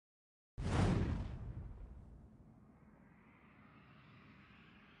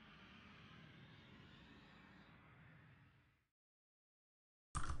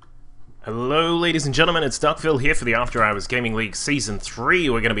Hello ladies and gentlemen, it's Duckville here for the After Hours Gaming League Season 3.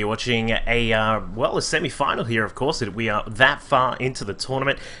 We're going to be watching a semi-final here, of course. We are that far into the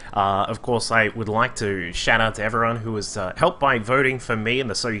tournament. Of course, I would like to shout out to everyone who has helped by voting for me in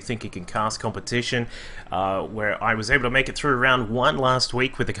the So You Think You Can Cast competition, where I was able to make it through round 1 last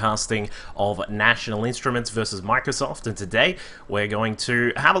week with the casting of National Instruments versus Microsoft, and today we're going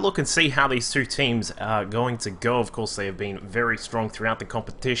to have a look and see how these two teams are going to go. Of course, they have been very strong throughout the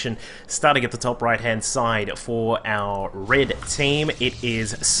competition. Starting at the top right-hand side for our red team, it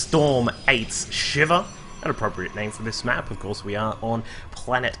is Storm8's Shiver. An appropriate name for this map. Of course, we are on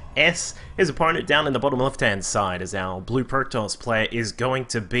Planet S. His opponent down in the bottom left-hand side as our Blue Protoss player is going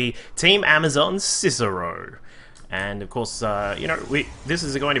to be Team Amazon's Cicero. And of course, this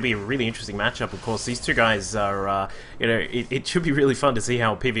is going to be a really interesting matchup. Of course, these two guys are, it should be really fun to see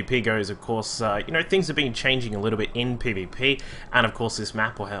how PvP goes. Of course, things have been changing a little bit in PvP, and of course, this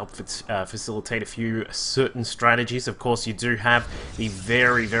map will help facilitate a few certain strategies. Of course, you do have the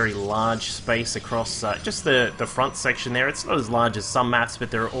very, very large space across just the front section there. It's not as large as some maps,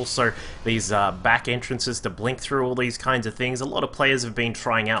 but there are also these back entrances to blink through, all these kinds of things. A lot of players have been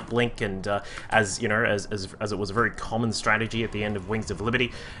trying out blink, and as it was a very common strategy at the end of Wings of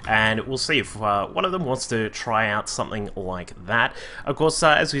Liberty, and we'll see if one of them wants to try out something like that. Of course,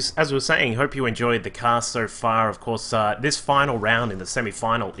 as we were saying, hope you enjoyed the cast so far. Of course, this final round in the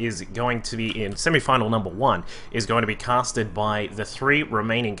semi-final is going to be in semi-final number 1 is going to be casted by the 3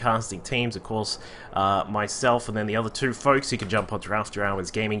 remaining casting teams. Of course, myself and then the other 2 folks. You can jump onto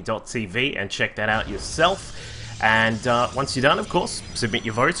afterhoursgaming.tv and check that out yourself. And once you're done, of course, submit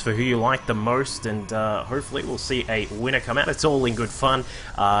your votes for who you like the most, and hopefully we'll see a winner come out. It's all in good fun.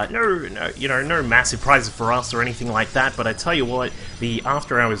 No massive prizes for us or anything like that. But I tell you what, the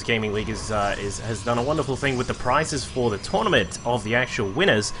After Hours Gaming League has done a wonderful thing with the prizes for the tournament of the actual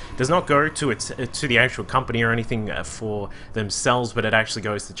winners. Does not go to the actual company or anything for themselves, but it actually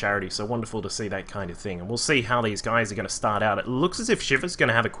goes to charity. So wonderful to see that kind of thing. And we'll see how these guys are going to start out. It looks as if Shiver's going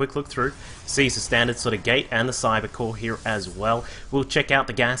to have a quick look through, sees the standard sort of gate and the cyber core here as well. We'll check out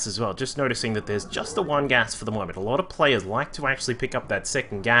the gas as well, just noticing that there's just the one gas for the moment. A lot of players like to actually pick up that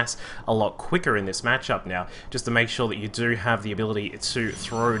second gas a lot quicker in this matchup now, just to make sure that you do have the ability to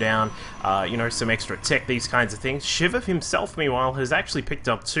throw down some extra tech, these kinds of things. Shiver himself, meanwhile, has actually picked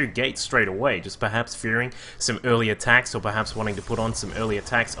up 2 gates straight away, just perhaps fearing some early attacks, or perhaps wanting to put on some early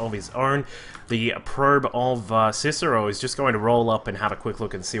attacks of his own. The probe of Cicero is just going to roll up and have a quick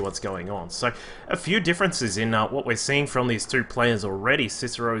look and see what's going on. So a few differences in what we're seeing from these 2 players already.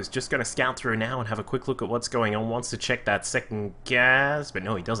 Cicero is just going to scout through now and have a quick look at what's going on. Wants to check that second gas, but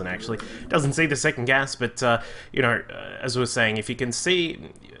no, he doesn't actually. Doesn't see the second gas, but as we were saying, if you can see...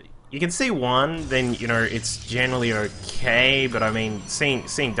 You can see one, then it's generally okay. But I mean, seeing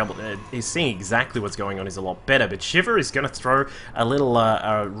exactly what's going on is a lot better. But Shiver is going to throw a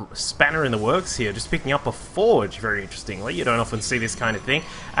little spanner in the works here, just picking up a forge. Very interestingly, you don't often see this kind of thing,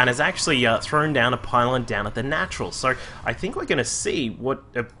 and has actually thrown down a pylon down at the natural. So I think we're going to see what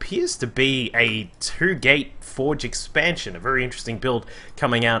appears to be a 2-gate forge expansion. A very interesting build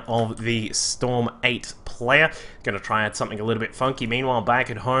coming out of the Storm8 player. Going to try out something a little bit funky. Meanwhile, back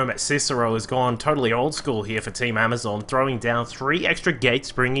at home, Cicero has gone totally old school here for Team Amazon, throwing down 3 extra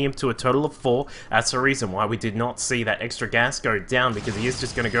gates, bringing him to a total of 4. That's the reason why we did not see that extra gas go down, because he is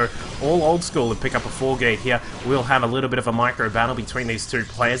just going to go all old school and pick up a 4-gate here. We'll have a little bit of a micro battle between these 2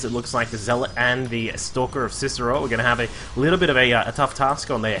 players. It looks like the Zealot and the Stalker of Cicero are going to have a little bit of a tough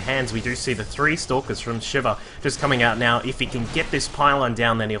task on their hands. We do see the 3 Stalkers from Shiver just coming out now. If he can get this pylon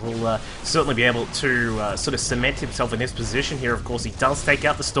down, then he'll certainly be able to sort of cement himself in this position here. Of course, he does take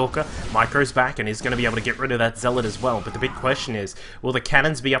out the Stalker. Micro's back, and he's going to be able to get rid of that Zealot as well. But the big question is, will the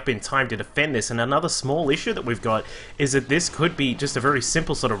cannons be up in time to defend this? And another small issue that we've got is that this could be just a very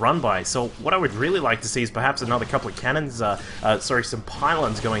simple sort of run-by. So what I would really like to see is perhaps another couple of cannons, some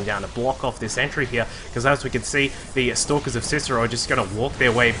pylons going down to block off this entry here, because as we can see, the Stalkers of Cicero are just going to walk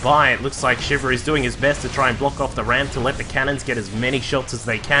their way by. It looks like Shiver is doing his best to try and block off the ramp to let the cannons get as many shots as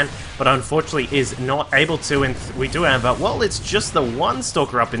they can, but unfortunately is not able to. And we do have, well, it's just the 1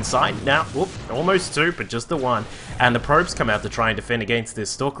 Stalker up inside. Now, whoop, almost 2, but just the 1. And the probes come out to try and defend against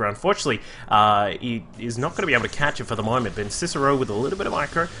this Stalker. Unfortunately, he is not going to be able to catch it for the moment, but Cicero, with a little bit of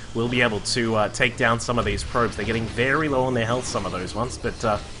micro, will be able to take down some of these probes. They're getting very low on their health, some of those ones,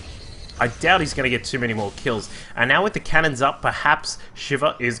 but I doubt he's going to get too many more kills. And now with the cannons up, perhaps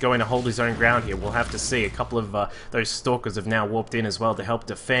Shiver is going to hold his own ground here. We'll have to see. A couple of those Stalkers have now warped in as well to help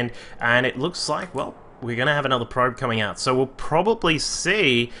defend. And it looks like, well, we're going to have another probe coming out. So we'll probably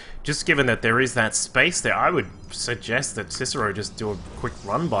see, just given that there is that space there, I would suggest that Cicero just do a quick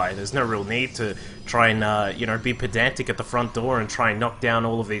run by. There's no real need to try and, you know, be pedantic at the front door and try and knock down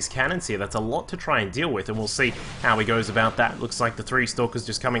all of these cannons here. That's a lot to try and deal with, and we'll see how he goes about that. Looks like the 3 Stalkers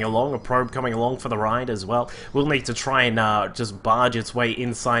just coming along, a probe coming along for the ride as well. We'll need to try and just barge its way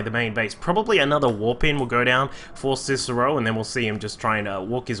inside the main base. Probably another warp in will go down for Cicero, and then we'll see him just try and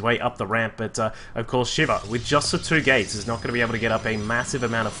walk his way up the ramp. But, of course, Shiva, with just the 2 gates, is not going to be able to get up a massive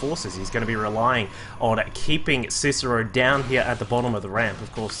amount of forces. He's going to be relying on keeping Cicero down here at the bottom of the ramp.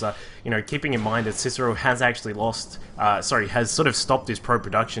 Of course, you know, keeping in mind that Cicero has actually lost, has sort of stopped his probe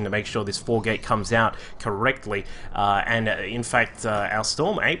production to make sure this 4-gate comes out correctly. In fact, our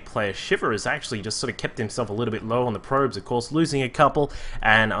Storm8 player, Shiva, has actually just sort of kept himself a little bit low on the probes, of course, losing a couple,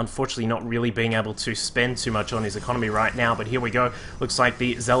 and unfortunately not really being able to spend too much on his economy right now. But here we go. Looks like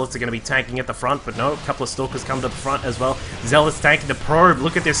the Zealots are going to be tanking at the front, but no, a couple of Stalkers come to the front as well. Zealots tanking the probe.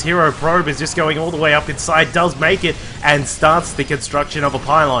 Look at this hero probe, is just going all the way up inside, does make it, and starts the construction of a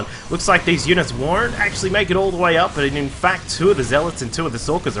pylon. Looks like these units won't actually make it all the way up, but in fact 2 of the Zealots and 2 of the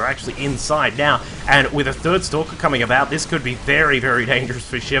Stalkers are actually inside now, and with a 3rd Stalker coming about, this could be very, very dangerous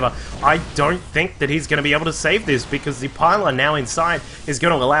for Shiva. I don't think that he's going to be able to save this, because the pylon now inside is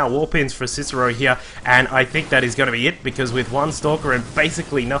going to allow warp-ins for Cicero here, and I think that is going to be it, because with 1 Stalker and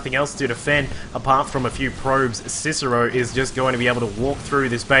basically nothing else to defend apart from a few probes, Cicero is just going to be able to walk through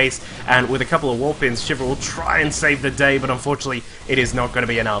this base, and with a couple of warp-ins, Shiva will try and save the day, but unfortunately it is not going to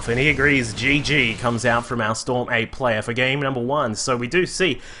be enough. And he agrees. GG comes out from our Storm8 player for game number 1. So we do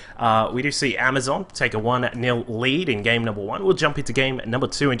see Amazon take a 1-0 lead in game number 1. We'll jump into game number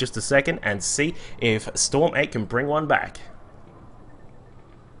 2 in just a second and see if Storm8 can bring one back.